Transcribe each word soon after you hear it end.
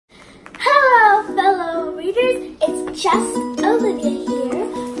just Olivia here,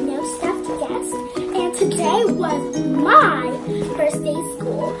 no stuffed guest, and today was my first day of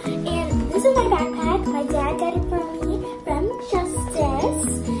school. And this is my backpack. My dad got it for me from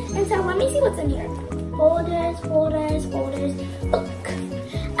Justice. And so let me see what's in here. Folders, folders, folders, book.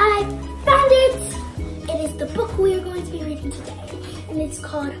 I found it! It is the book we are going to be reading today. And it's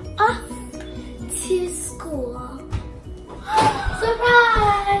called Off to School.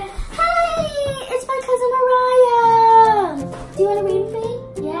 Surprise! Hey, it's my cousin Mariah. Do you want to read with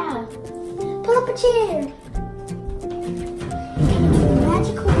me? Yeah. Pull up a chair. Into the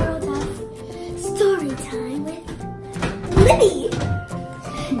magical world of story time with Libby.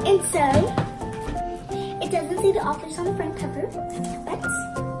 And so, it doesn't say the authors on the front cover, but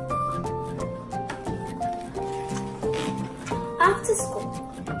Off to School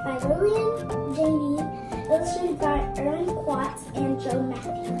by Lillian, Jaine, illustrated by Erin Watts and Joe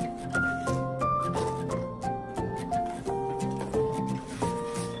Matthew.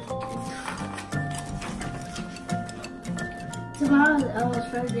 Tomorrow is Elmo's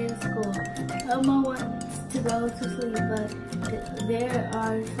first day of school. Elmo wants to go to sleep, but there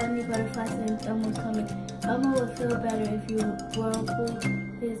are funny butterflies in Elmo's tummy. Elmo would feel better if you whirlpool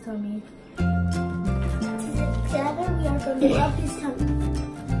his tummy. Together we are going to rub his tummy.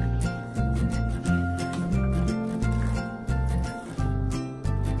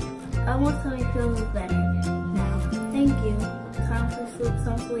 Elmo's tummy feels better now. Thank you. Time for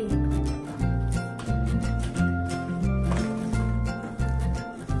some sleep.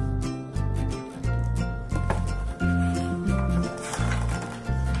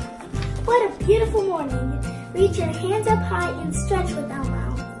 What a beautiful morning. Reach your hands up high and stretch with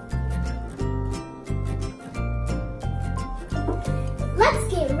Elmo. Let's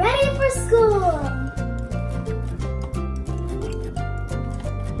get ready for school.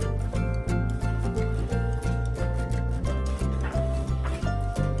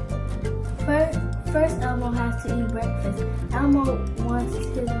 First, Elmo has to eat breakfast. Elmo wants his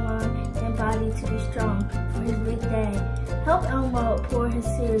mind and body to be strong for his big day. Help Elmo pour his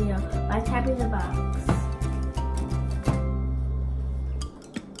cereal by tapping the box.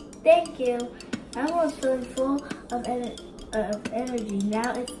 Thank you. Elmo is feeling full of energy.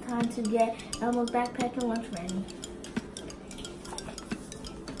 Now it's time to get Elmo's backpack and lunch ready.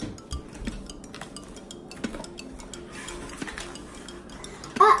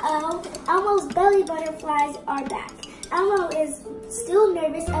 Uh-oh, Elmo's belly butterflies are back. Elmo is still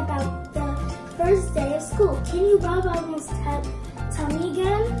nervous about the first day of school. Can you rub Elmo's tummy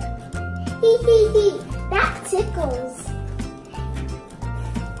again? Hee hee hee, that tickles.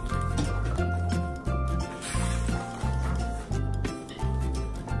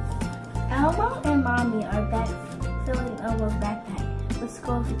 Elmo and Mommy are back filling Elmo's backpack with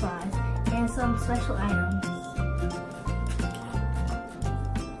school supplies and some special items.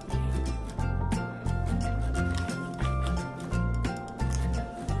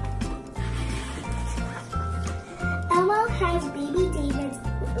 Elmo has baby David's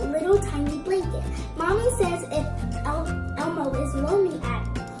little tiny blanket. Mommy says if Elmo is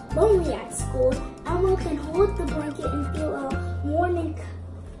lonely at school, Elmo can hold the blanket and feel all warm and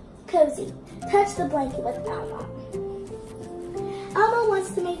cozy. Touch the blanket with Elmo. Elmo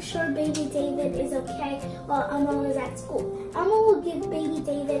wants to make sure baby David is okay while Elmo is at school. Elmo will give baby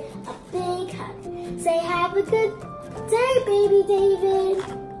David a big hug. Say, have a good day, baby David.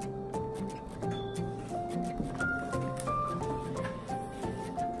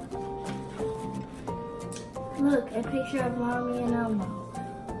 Look, a picture of Mommy and Elmo.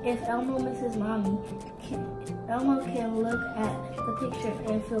 If Elmo misses Mommy, Elmo can look at the picture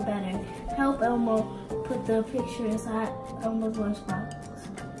and feel better. Help Elmo put the picture inside Elmo's lunchbox.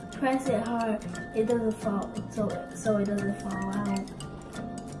 Press it hard, it doesn't fall, so it doesn't fall out.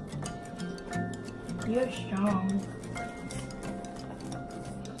 You're strong.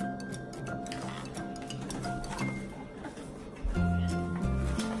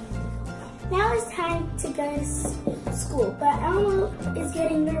 Now it's time to go to school, but Elmo is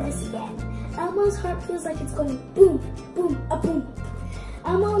getting nervous again. Elmo's heart feels like it's going boom, boom, a boom.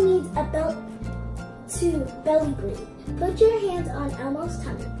 Elmo needs a belt to belly breathe. Put your hands on Elmo's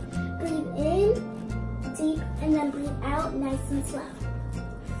tummy. Breathe in deep and then breathe out nice and slow.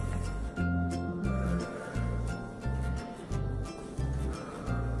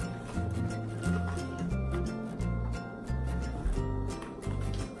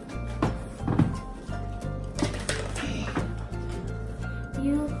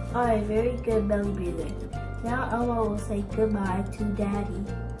 You are a very good belly breather. Now Elmo will say goodbye to Daddy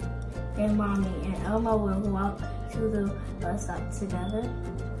and Mommy, and Elmo will walk to the bus stop together.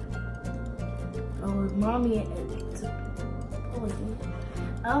 Mommy.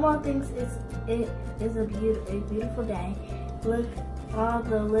 Elmo thinks it is a beautiful day. Look, all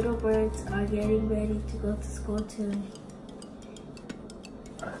the little birds are getting ready to go to school too.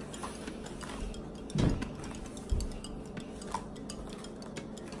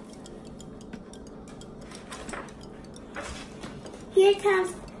 Here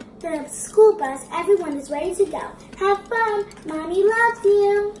comes the school bus. Everyone is ready to go. Have fun. Mommy loves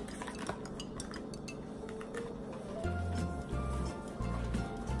you.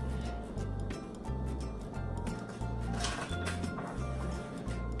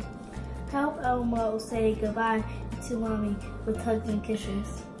 Help Elmo say goodbye to Mommy with hugs and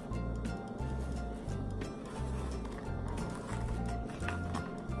kisses.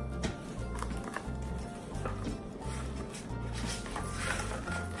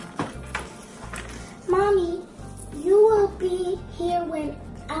 Mommy, you will be here when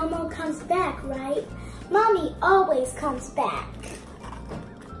Elmo comes back, right? Mommy always comes back.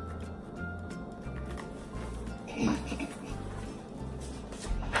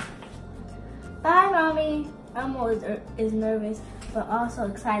 Bye, Mommy. Elmo is nervous, but also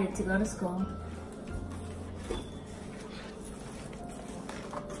excited to go to school.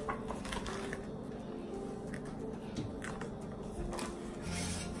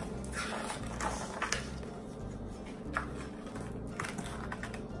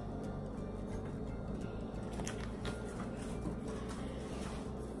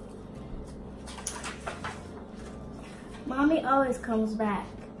 Mommy always comes back.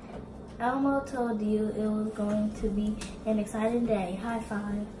 Elmo told you it was going to be an exciting day. High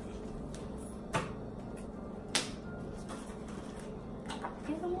five.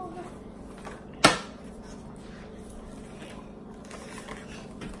 Give him over.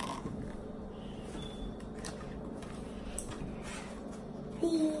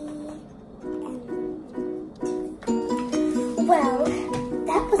 Well,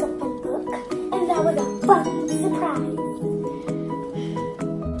 that was a fun book, and that was a fun surprise.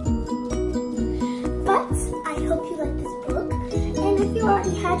 You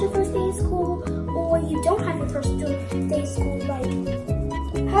already had your first day of school, or you don't have your first day of school like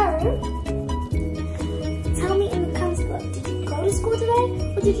her, tell me in the comments below, did you go to school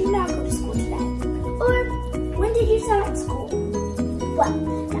today, or did you not go to school today? Or when did you start school?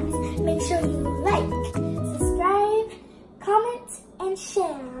 Well, guys, make sure you